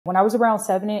When I was around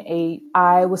 7 and 8,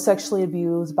 I was sexually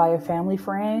abused by a family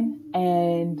friend.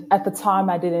 And at the time,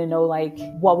 I didn't know like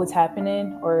what was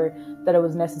happening or that it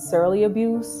was necessarily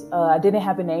abuse. I didn't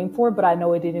have a name for it, but I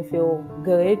know it didn't feel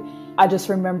good. I just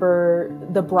remember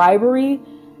the bribery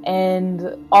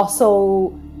and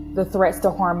also the threats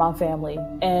to harm my family.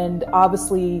 And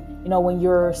obviously, when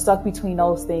you're stuck between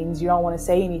those things, you don't want to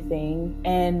say anything.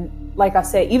 And like I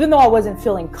said, even though I wasn't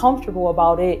feeling comfortable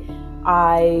about it,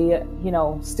 I,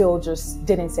 still just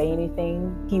didn't say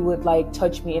anything. He would like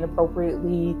touch me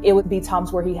inappropriately. It would be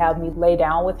times where he had me lay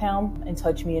down with him and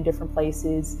touch me in different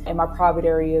places in my private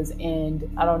areas. And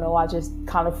I don't know, I just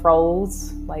kind of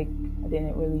froze. Like, I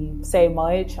didn't really say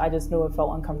much. I just knew it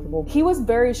felt uncomfortable. He was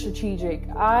very strategic.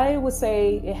 I would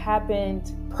say it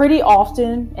happened pretty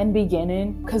often in the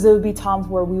beginning because it would be times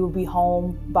where we would be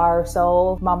home by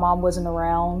ourselves. My mom wasn't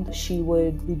around. She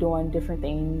would be doing different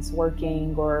things,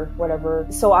 working or whatever.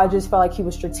 So I just felt like he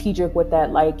was strategic with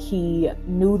that. Like he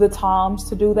knew the times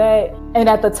to do that. And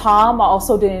at the time, I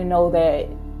also didn't know that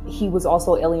he was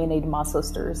also alienating my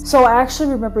sisters. So I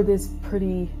actually remember this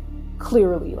pretty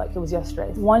clearly, like it was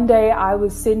yesterday. One day I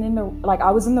was sitting in the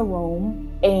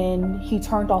room and he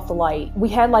turned off the light. We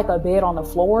had like a bed on the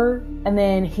floor and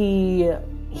then he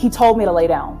told me to lay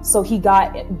down. So he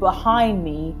got behind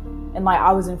me and like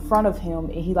I was in front of him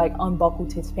and he like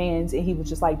unbuckled his pants and he was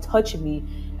just like touching me.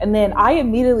 And then I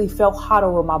immediately felt hot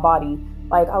over my body.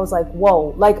 Like I was like,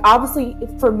 whoa. Like obviously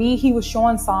for me, he was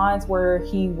showing signs where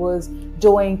he was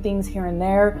doing things here and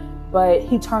there, but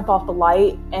he turned off the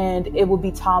light and it would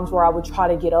be times where I would try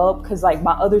to get up because like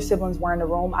my other siblings were in the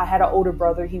room. I had an older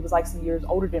brother. He was like some years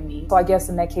older than me. So I guess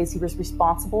in that case, he was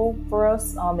responsible for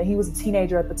us. And he was a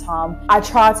teenager at the time. I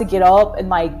tried to get up and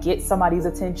like get somebody's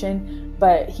attention,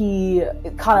 but he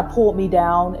kind of pulled me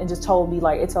down and just told me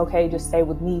like, it's okay, just stay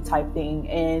with me type thing.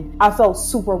 And I felt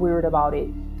super weird about it.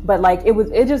 But like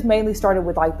it just mainly started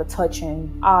with like the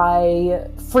touching. I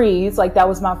freeze, like that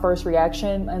was my first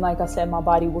reaction. And like I said, my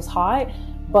body was hot.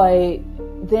 But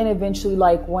then eventually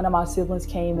like one of my siblings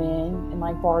came in and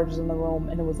like barged in the room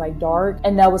and it was like dark.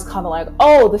 And that was kind of like,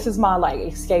 oh, this is my like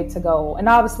escape to go. And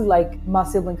obviously like my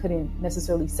sibling couldn't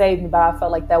necessarily save me, but I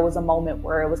felt like that was a moment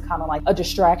where it was kind of like a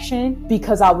distraction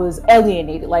because I was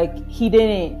alienated. Like he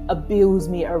didn't abuse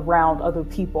me around other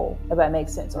people, if that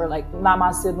makes sense. Or like not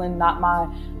my sibling, not my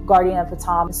guardian at the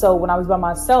time. So when I was by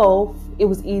myself, it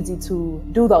was easy to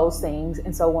do those things.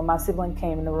 And so when my sibling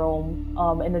came in the room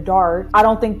in the dark, I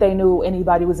don't think they knew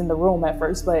anybody was in the room at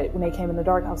first, but when they came in the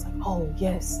dark, I was like, oh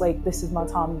yes, like this is my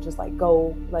time to just like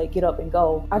go, like get up and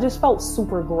go. I just felt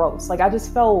super gross. Like I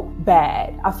just felt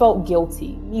bad. I felt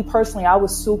guilty. Me personally, I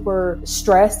was super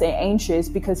stressed and anxious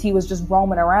because he was just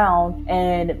roaming around.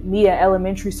 And me at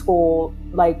elementary school,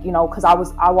 like, because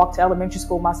I walked to elementary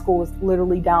school. My school was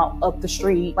literally down up the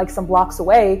street, like some blocks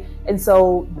away. And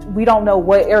so we don't know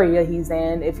what area he's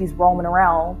in, if he's roaming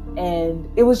around. And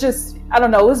it was just, I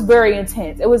don't know, it was very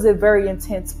intense. It was a very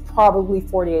intense, probably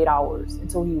 48 hours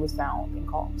until he was found and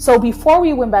caught. So before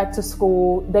we went back to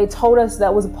school, they told us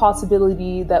that was a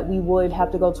possibility that we would have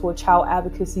to go to a child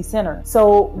advocacy center.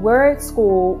 So we're at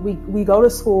school, we go to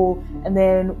school, and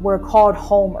then we're called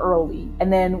home early.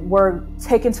 And then we're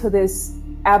taken to this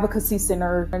advocacy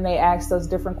center and they asked us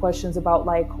different questions about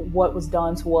like what was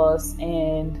done to us.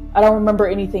 And I don't remember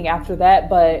anything after that,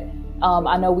 but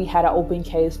I know we had an open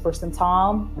case for some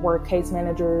time where case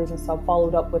managers and stuff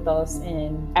followed up with us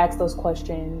and asked those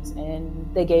questions, and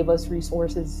they gave us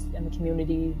resources in the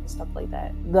community and stuff like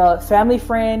that. The family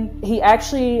friend, he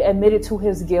actually admitted to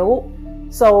his guilt.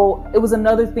 So it was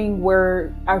another thing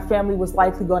where our family was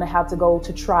likely going to have to go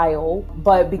to trial,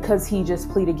 but because he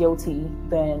just pleaded guilty,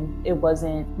 then it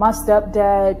wasn't. My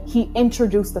stepdad, he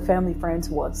introduced the family friend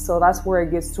to us. So that's where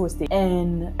it gets twisted.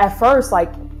 And at first,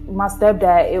 like my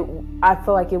stepdad, I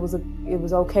feel like it was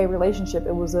okay relationship.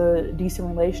 It was a decent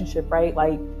relationship, right?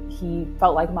 Like he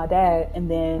felt like my dad.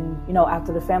 And then,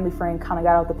 after the family friend kind of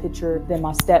got out the picture, then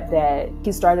my stepdad,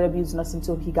 he started abusing us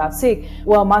until he got sick.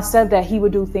 Well, my stepdad, he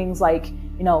would do things like,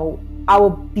 I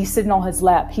would be sitting on his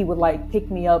lap. He would like pick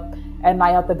me up at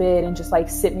night out the bed and just like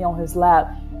sit me on his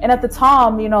lap. And at the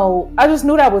time, I just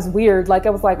knew that was weird. Like I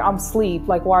was like, I'm asleep.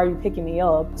 Like, why are you picking me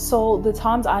up? So the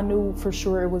times I knew for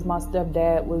sure it was my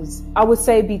stepdad was, I would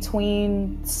say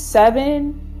between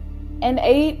 7 and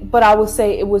 8, but I would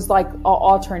say it was like an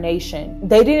alternation.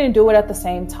 They didn't do it at the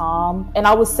same time. And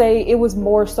I would say it was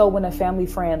more so when a family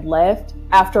friend left.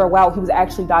 After a while, he was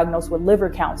actually diagnosed with liver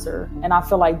cancer. And I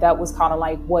feel like that was kind of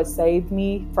like what saved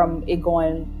me from it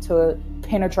going to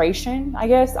penetration, I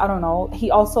guess. I don't know. He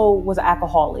also was an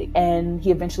alcoholic and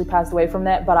he eventually passed away from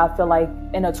that. But I feel like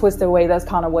in a twisted way, that's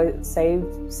kind of what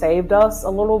saved us a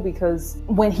little, because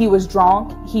when he was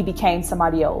drunk, he became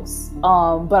somebody else.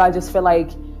 But I just feel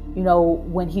like, you know,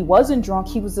 when he wasn't drunk,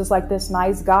 he was just like this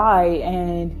nice guy,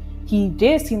 and he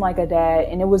did seem like a dad,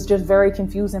 and it was just very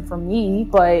confusing for me.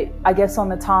 But I guess on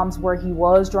the times where he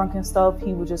was drunk and stuff,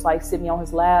 he would just like sit me on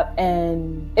his lap,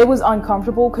 and it was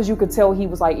uncomfortable because you could tell he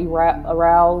was like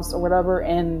aroused or whatever.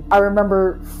 And I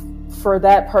remember for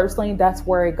that personally, that's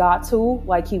where it got to.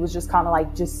 Like, he was just kind of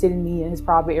like just sitting me in his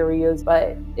private areas,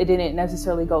 but it didn't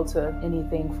necessarily go to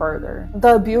anything further.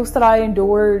 The abuse that I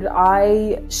endured,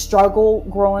 I struggled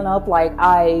growing up. Like,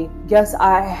 I guess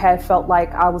I had felt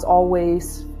like I was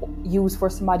always used for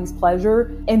somebody's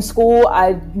pleasure. In school,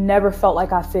 I never felt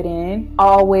like I fit in. I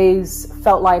always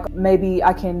felt like maybe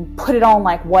I can put it on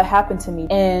like what happened to me.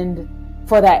 And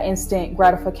for that instant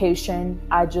gratification,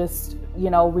 I just, you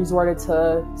know, resorted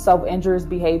to self-injurious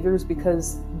behaviors,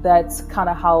 because that's kind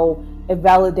of how it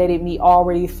validated me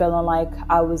already feeling like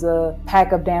I was a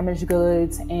pack of damaged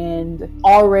goods, and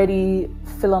already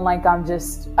feeling like I'm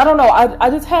just, I don't know, I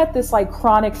just had this like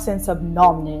chronic sense of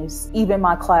numbness. Even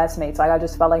my classmates, like I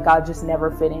just felt like I just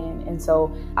never fit in. And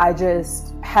so I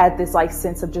just had this like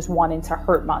sense of just wanting to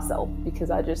hurt myself,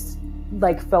 because I just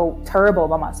like felt terrible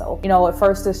about myself. You know, at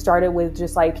first it started with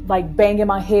just like banging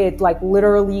my head, like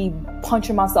literally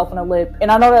punching myself in the lip.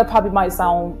 And I know that probably might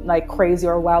sound like crazy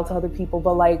or wild to other people,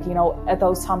 but like, you know, at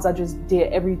those times I just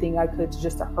did everything I could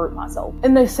just to hurt myself.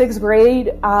 In the 6th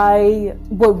grade, I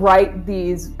would write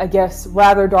these, I guess,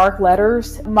 rather dark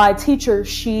letters. My teacher,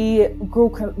 she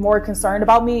grew more concerned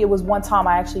about me. It was one time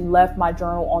I actually left my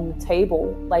journal on the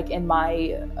table, like in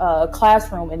my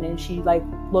classroom, and then she like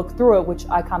looked through it, which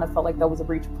I kind of felt like that was a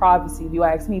breach of privacy, if you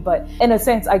ask me. But in a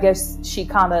sense, I guess she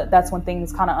kind of, that's when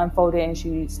things kind of unfolded, and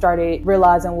she started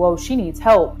realizing, well, she needs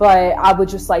help. But I would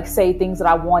just like say things that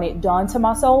I wanted done to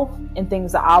myself and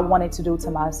things that I wanted to do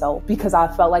to myself, because I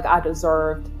felt like I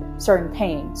deserved certain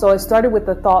pain. So it started with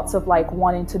the thoughts of like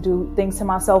wanting to do things to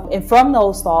myself. And from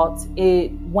those thoughts,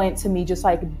 it went to me just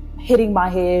like hitting my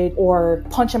head or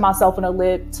punching myself in the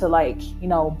lip to like, you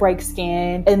know, break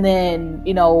skin. And then,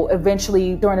 you know,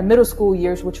 eventually during the middle school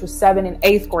years, which was 7th and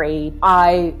 8th grade,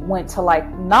 I went to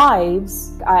like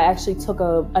knives. I actually took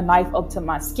a knife up to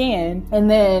my skin. And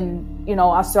then, you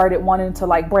know, I started wanting to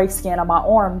like break skin on my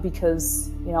arm, because,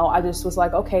 you know, I just was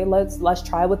like, okay, let's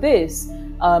try with this.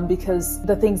 Because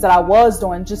the things that I was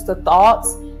doing, just the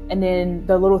thoughts, and then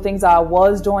the little things I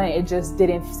was doing, it just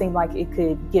didn't seem like it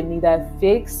could give me that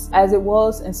fix as it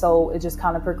was. And so it just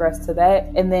kind of progressed to that.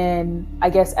 And then I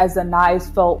guess as the knives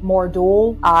felt more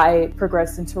dull, I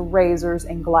progressed into razors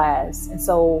and glass. And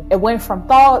so it went from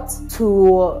thoughts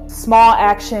to small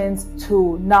actions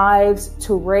to knives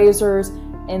to razors,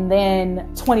 and then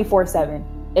 24/7.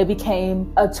 It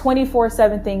became a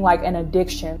 24/7 thing, like an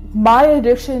addiction. My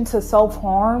addiction to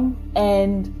self-harm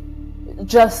and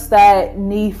just that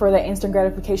need for the instant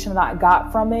gratification that I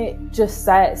got from it, just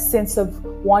that sense of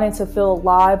wanting to feel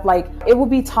alive. Like, it would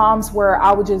be times where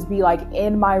I would just be like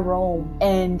in my room,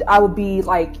 and I would be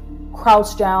like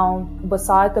crouched down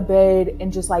beside the bed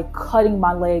and just like cutting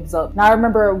my legs up. Now I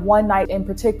remember one night in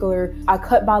particular, I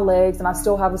cut my legs, and I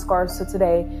still have the scars to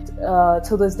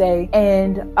this day.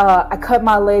 And I cut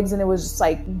my legs, and it was just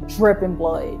like dripping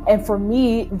blood. And for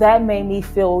me, that made me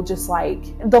feel just like,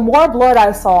 the more blood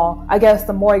I saw, I guess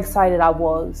the more excited I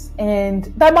was.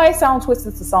 And that might sound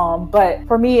twisted to some, but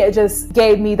for me, it just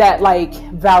gave me that like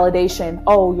validation.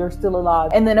 Oh, you're still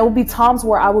alive. And then it would be times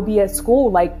where I would be at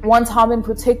school. Like one time in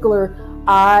particular,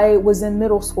 I was in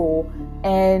middle school,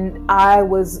 and I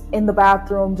was in the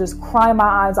bathroom just crying my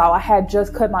eyes out. I had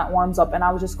just cut my arms up, and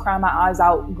I was just crying my eyes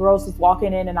out. Girls was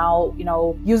walking in and out, you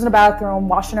know, using the bathroom,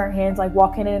 washing her hands, like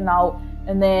walking in and out.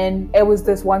 And then it was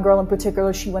this one girl in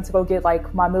particular, she went to go get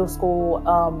like my middle school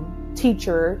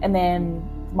teacher, and then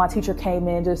my teacher came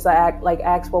in just to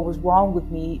ask what was wrong with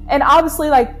me. And obviously,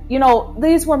 like, you know,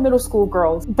 these were middle school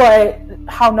girls, but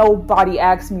how nobody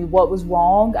asked me what was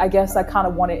wrong, I guess I kind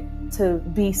of wanted to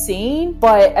be seen,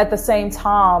 but at the same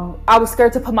time, I was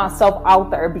scared to put myself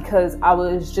out there because I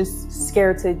was just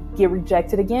scared to get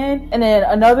rejected again. And then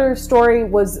another story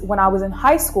was when I was in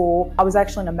high school, I was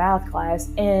actually in a math class,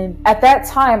 and at that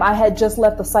time I had just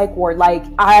left the psych ward. Like,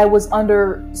 I was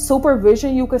under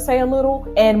supervision, you could say, a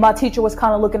little, and my teacher was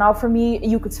kind of looking out for me.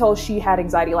 You could tell she had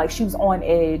anxiety, like she was on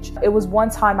edge. It was one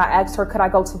time I asked her, could I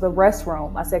go to the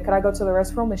restroom? I said, could I go to the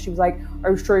restroom? And she was like,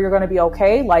 are you sure you're going to be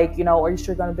okay? Like, you know, are you sure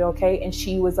you're going to be okay? And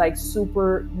she was like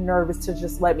super nervous to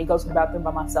just let me go to the bathroom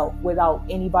by myself without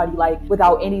anybody, like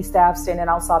without any staff standing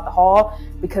outside the hall,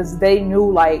 because they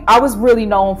knew, like, I was really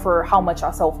known for how much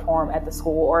I self-harm at the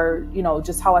school, or, you know,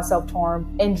 just how I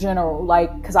self-harm in general,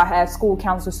 like, because I had school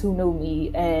counselors who knew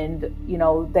me, and, you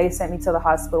know, they sent me to the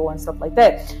hospital and stuff like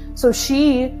that. So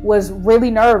she was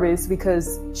really nervous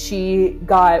because she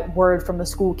got word from the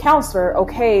school counselor,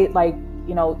 okay, like,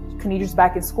 you know, Kenidra's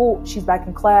back in school, she's back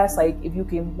in class, like, if you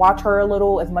can watch her a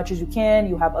little as much as you can,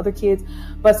 you have other kids.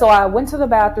 But so I went to the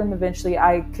bathroom eventually.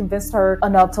 I convinced her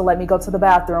enough to let me go to the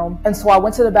bathroom. And so I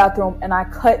went to the bathroom and I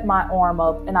cut my arm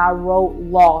up and I wrote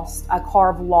lost. I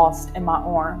carved lost in my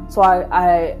arm. So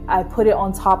I put it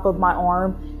on top of my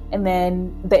arm, and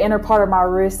then the inner part of my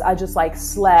wrist, I just like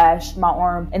slashed my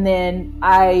arm. And then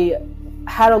I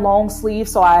had a long sleeve,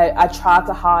 so I tried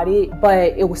to hide it,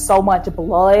 but it was so much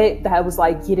blood that was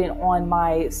like getting on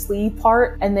my sleeve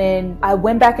part. And then I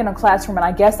went back in the classroom, and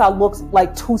I guess I looked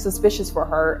like too suspicious for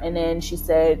her. And then she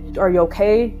said, are you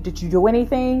okay? Did you do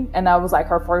anything? And I was like,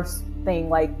 her first thing,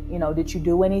 like, you know, did you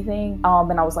do anything?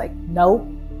 And I was like,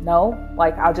 no,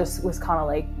 like, I just was kind of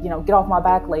like, you know, get off my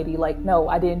back, lady. Like, no,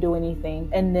 I didn't do anything.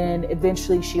 And then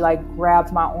eventually she like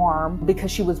grabbed my arm because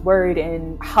she was worried,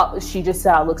 and she just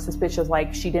said I looked suspicious,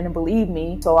 like she didn't believe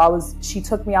me. So she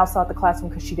took me outside the classroom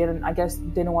because she didn't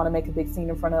want to make a big scene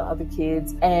in front of other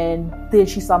kids. And then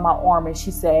she saw my arm and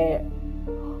she said,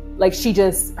 like,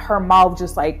 her mouth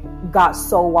just like got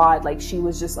so wide, like she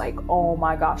was just like, oh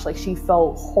my gosh, like she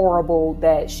felt horrible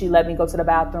that she let me go to the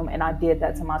bathroom and I did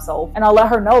that to myself. And I let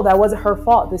her know that wasn't her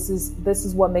fault. This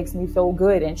is what makes me feel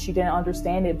good. And she didn't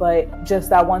understand it, but just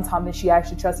that one time that she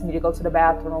actually trusted me to go to the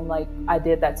bathroom, like I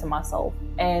did that to myself.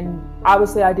 And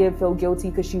obviously I did feel guilty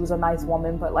because she was a nice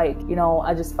woman, but like, you know,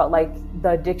 I just felt like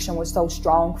the addiction was so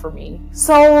strong for me.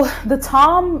 So the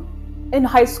time in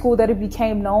high school that it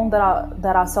became known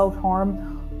that I self-harmed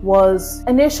was,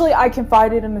 initially I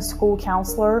confided in the school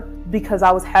counselor because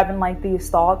I was having like these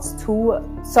thoughts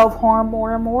to self-harm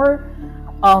more and more.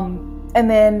 And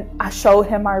then I showed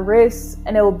him my wrists,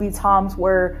 and it would be times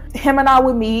where him and I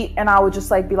would meet and I would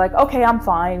just like be like, okay, I'm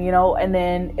fine, you know, and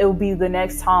then it would be the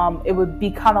next time, it would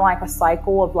be kind of like a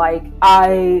cycle of like,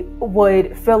 I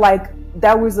would feel like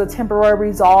that was a temporary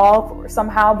resolve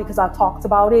somehow because I talked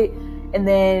about it. And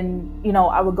then, you know,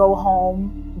 I would go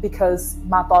home because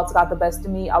my thoughts got the best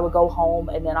of me. I would go home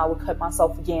and then I would cut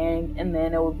myself again. And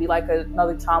then it would be like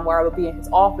another time where I would be in his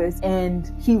office, and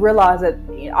he realized that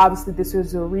obviously this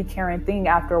was a recurring thing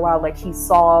after a while. Like, he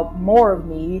saw more of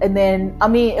me. And then, I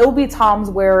mean, it would be times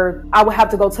where I would have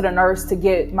to go to the nurse to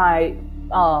get my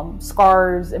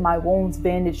scars and my wounds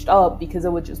bandaged up because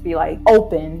it would just be like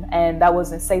open, and that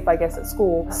wasn't safe, I guess, at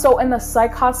school. So in the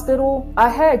psych hospital, I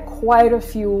had quite a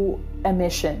few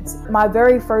admissions. My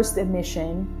very first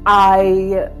admission,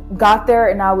 I got there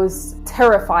and I was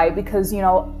terrified because, you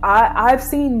know, I've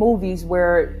seen movies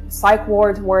where psych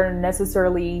wards weren't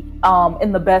necessarily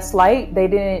in the best light. They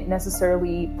didn't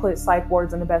necessarily put psych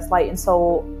wards in the best light. And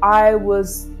so I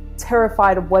was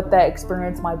terrified of what that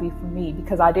experience might be for me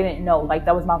because I didn't know. Like,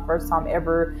 that was my first time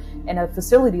ever in a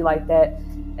facility like that.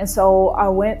 And so I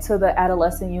went to the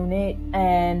adolescent unit,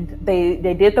 and they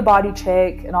did the body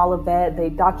check and all of that. They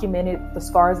documented the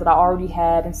scars that I already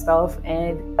had and stuff.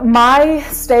 And my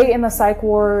stay in the psych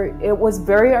ward, it was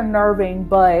very unnerving,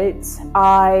 but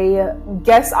I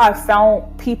guess I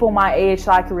found people my age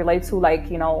that I could relate to. Like,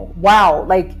 you know, wow,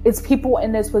 like, it's people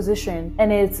in this position,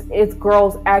 and it's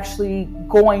girls actually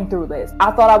going through this. I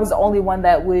thought I was the only one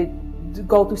that would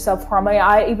go through self-harm.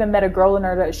 I even met a girl in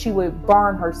there that she would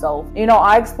burn herself. You know,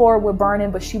 I explored with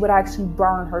burning, but she would actually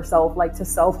burn herself, like, to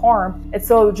self-harm. And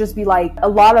so it would just be like a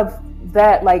lot of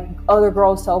that, like, other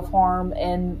girls self-harm,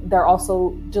 and they're also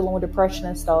dealing with depression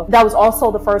and stuff. That was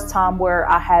also the first time where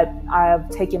I have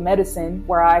taken medicine,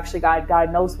 where I actually got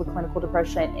diagnosed with clinical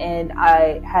depression, and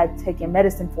I had taken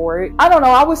medicine for it. I don't know,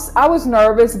 I was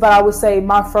nervous, but I would say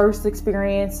my first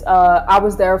experience, I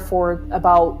was there for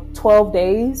about 12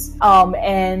 days,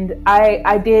 and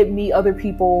I did meet other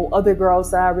people, other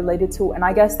girls that I related to, and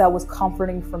I guess that was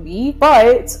comforting for me.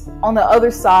 But on the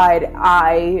other side,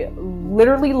 I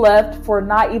literally left for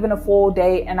not even a full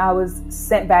day, and I was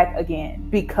sent back again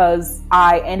because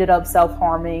I ended up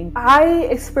self-harming. I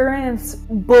experienced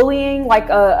bullying. Like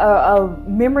a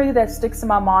memory that sticks in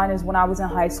my mind is when I was in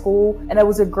high school, and there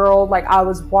was a girl, like I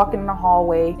was walking in the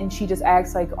hallway and she just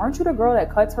asked, like, aren't you the girl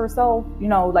that cuts herself? You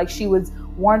know, like she was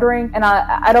wondering. And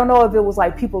I don't know if it was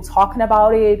like people talking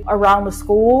about it around the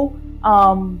school.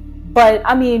 But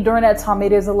I mean, during that time,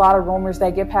 it is a lot of rumors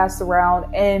that get passed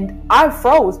around, and I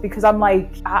froze because I'm like,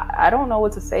 I don't know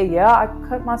what to say. Yeah, I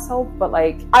cut myself, but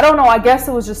like, I don't know. I guess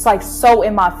it was just like so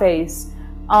in my face.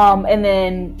 And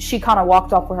then she kind of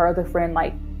walked off with her other friend,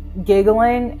 like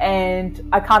giggling, and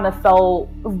I kind of felt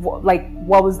like,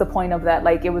 what was the point of that?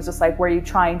 Like, it was just like, were you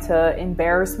trying to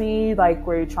embarrass me? Like,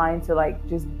 were you trying to like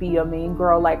just be a mean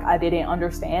girl? Like, I didn't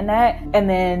understand that. And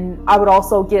then I would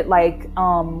also get like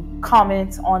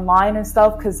comments online and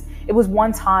stuff, because it was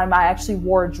one time I actually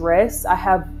wore a dress. I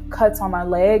have cuts on my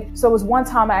leg, so it was one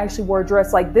time I actually wore a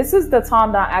dress. Like, this is the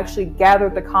time that I actually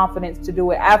gathered the confidence to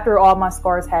do it, after all my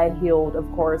scars had healed, of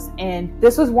course. And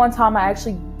this was one time I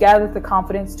actually gathered the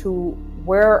confidence to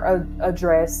wear a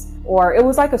dress, or it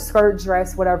was like a skirt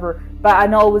dress, whatever, but I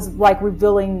know it was like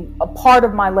revealing a part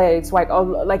of my legs, like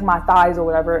my thighs or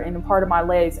whatever, and a part of my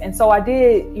legs. And so I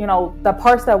did, you know, the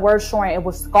parts that were showing, it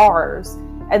was scars.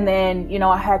 And then, you know,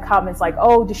 I had comments like,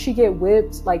 oh, did she get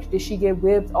whipped? Like, did she get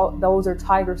whipped? Oh, those are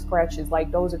tiger scratches. Like,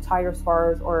 those are tiger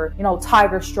scars, or, you know,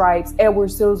 tiger stripes, Edward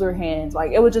Scissorhands.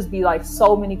 Like, it would just be like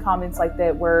so many comments like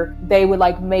that where they would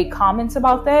like make comments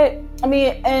about that. I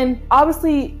mean, and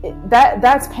obviously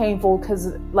that's painful,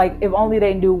 because like, if only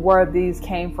they knew where these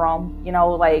came from, you know,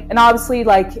 like, and obviously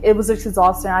like it was just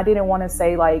exhausting. I didn't want to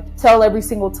say like, tell every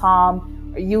single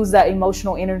time, or use that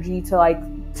emotional energy to like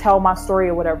tell my story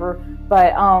or whatever.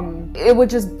 But it would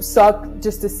just suck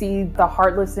just to see the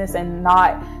heartlessness and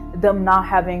them not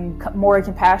having more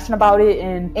compassion about it.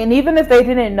 And even if they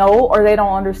didn't know or they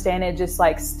don't understand it, just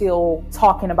like still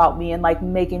talking about me and like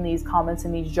making these comments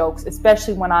and these jokes,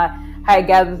 especially when I had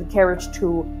gathered the courage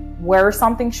to wear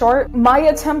something short. My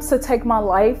attempts to take my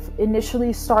life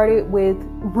initially started with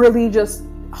really just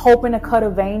hoping to cut a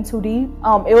vein too deep.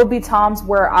 It would be times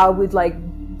where I would like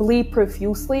bleed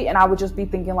profusely, and I would just be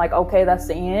thinking like, okay, that's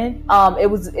the end. It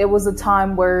was a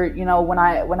time where, you know, when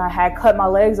I had cut my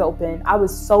legs open, I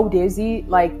was so dizzy,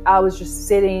 like I was just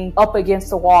sitting up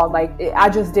against the wall, like I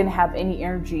just didn't have any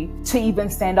energy to even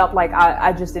stand up. Like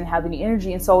I just didn't have any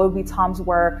energy. And so it would be times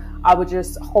where I would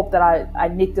just hope that I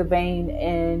nicked a vein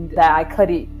and that I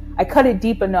cut it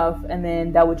deep enough, and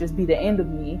then that would just be the end of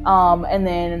me. And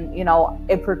then, you know,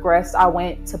 it progressed. I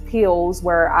went to pills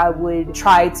where I would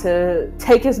try to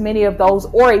take as many of those,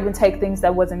 or even take things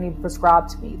that wasn't even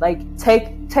prescribed to me. Like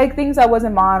take things that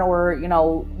wasn't mine, or, you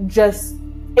know, just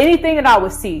anything that I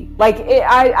would see. Like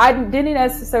I didn't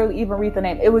necessarily even read the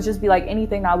name. It would just be like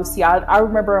anything I would see. I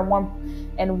remember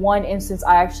in one instance,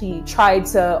 I actually tried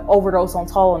to overdose on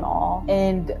Tylenol.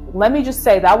 And let me just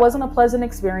say, that wasn't a pleasant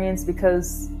experience,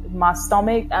 because my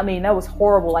stomach, I mean, that was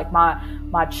horrible. Like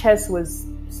my chest was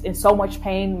in so much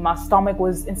pain. My stomach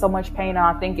was in so much pain. And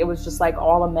I think it was just like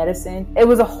all the medicine. It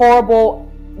was a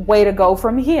horrible way to go for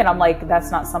me. And I'm like,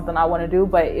 that's not something I want to do.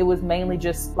 But it was mainly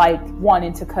just like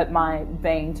wanting to cut my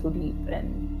vein too deep.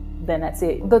 And then that's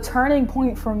it. The turning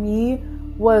point for me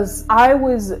was, I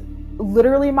was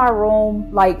literally in my room.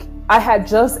 Like, I had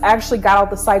just actually got out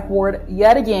the psych ward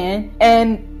yet again.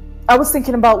 And I was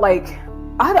thinking about like,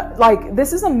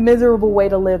 this is a miserable way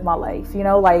to live my life. You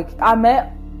know, like I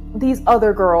met these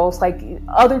other girls, like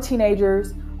other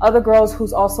teenagers, other girls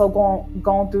who's also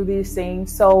going through these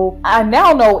things. So I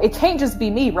now know it can't just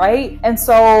be me, right? And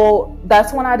so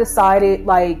that's when I decided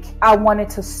like I wanted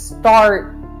to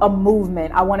start a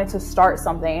movement. I wanted to start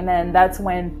something. And then that's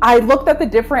when I looked at the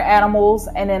different animals,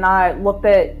 and then I looked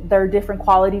at their different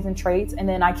qualities and traits, and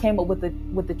then I came up with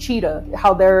the cheetah,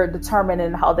 how they're determined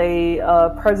and how they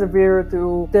persevere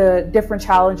through the different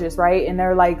challenges, right? And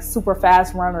they're like super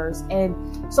fast runners. And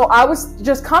so I was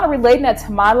just kind of relating that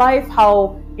to my life,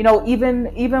 how, you know, even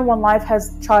when life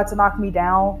has tried to knock me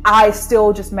down, I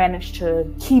still just managed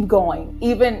to keep going.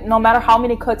 Even no matter how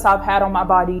many cuts I've had on my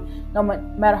body, no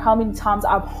matter how many times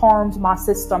I've harmed my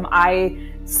system, I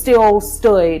still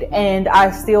stood and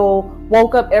I still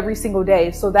woke up every single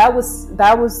day. So that was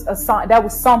a sign, that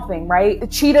was something, right? The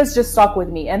cheetahs just stuck with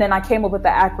me. And then I came up with the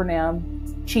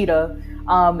acronym cheetah.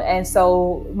 And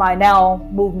so my now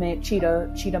movement,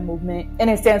 cheetah movement, and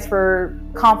it stands for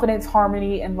confidence,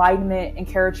 harmony, enlightenment,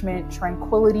 encouragement,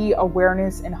 tranquility,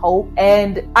 awareness, and hope.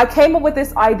 And I came up with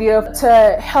this idea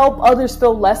to help others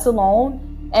feel less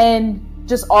alone, and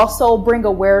just also bring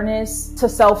awareness to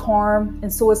self-harm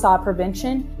and suicide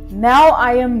prevention. Now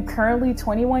I am currently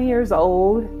 21 years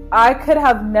old. I could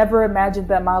have never imagined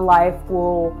that my life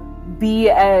will be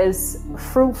as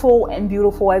fruitful and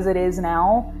beautiful as it is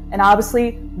now. And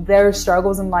obviously there's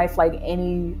struggles in life like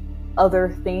any other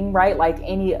thing, right? Like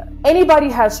anybody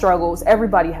has struggles,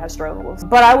 everybody has struggles.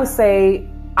 But I would say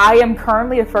I am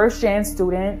currently a first-gen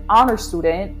student, honor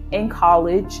student in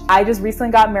college. I just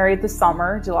recently got married this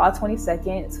summer, July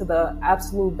 22nd, to the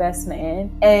absolute best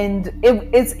man. And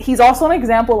he's also an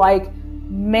example, like,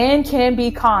 men can be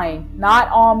kind, not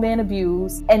all men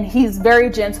abuse, and he's very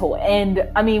gentle. And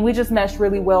I mean, we just meshed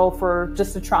really well for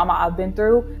just the trauma I've been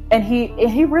through. And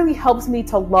he really helps me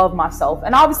to love myself.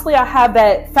 And obviously I have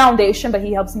that foundation, but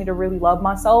he helps me to really love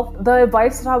myself. The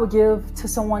advice that I would give to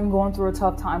someone going through a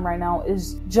tough time right now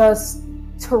is just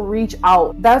to reach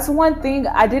out. That's one thing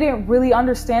I didn't really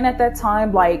understand at that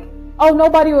time. Like, oh,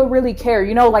 nobody would really care.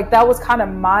 You know, like that was kind of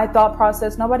my thought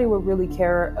process. Nobody would really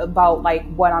care about like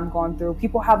what I'm going through.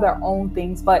 People have their own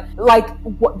things, but like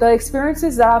the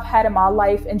experiences that I've had in my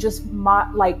life and just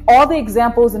my, like all the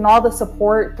examples and all the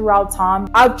support throughout time,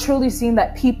 I've truly seen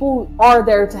that people are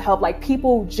there to help. Like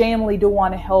people genuinely do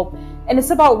want to help. And it's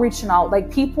about reaching out.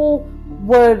 Like people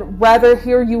would rather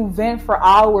hear you vent for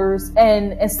hours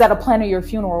and instead of planning your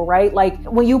funeral, right? Like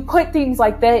when you put things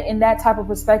like that in that type of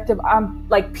perspective, I'm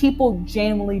like, people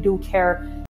genuinely do care.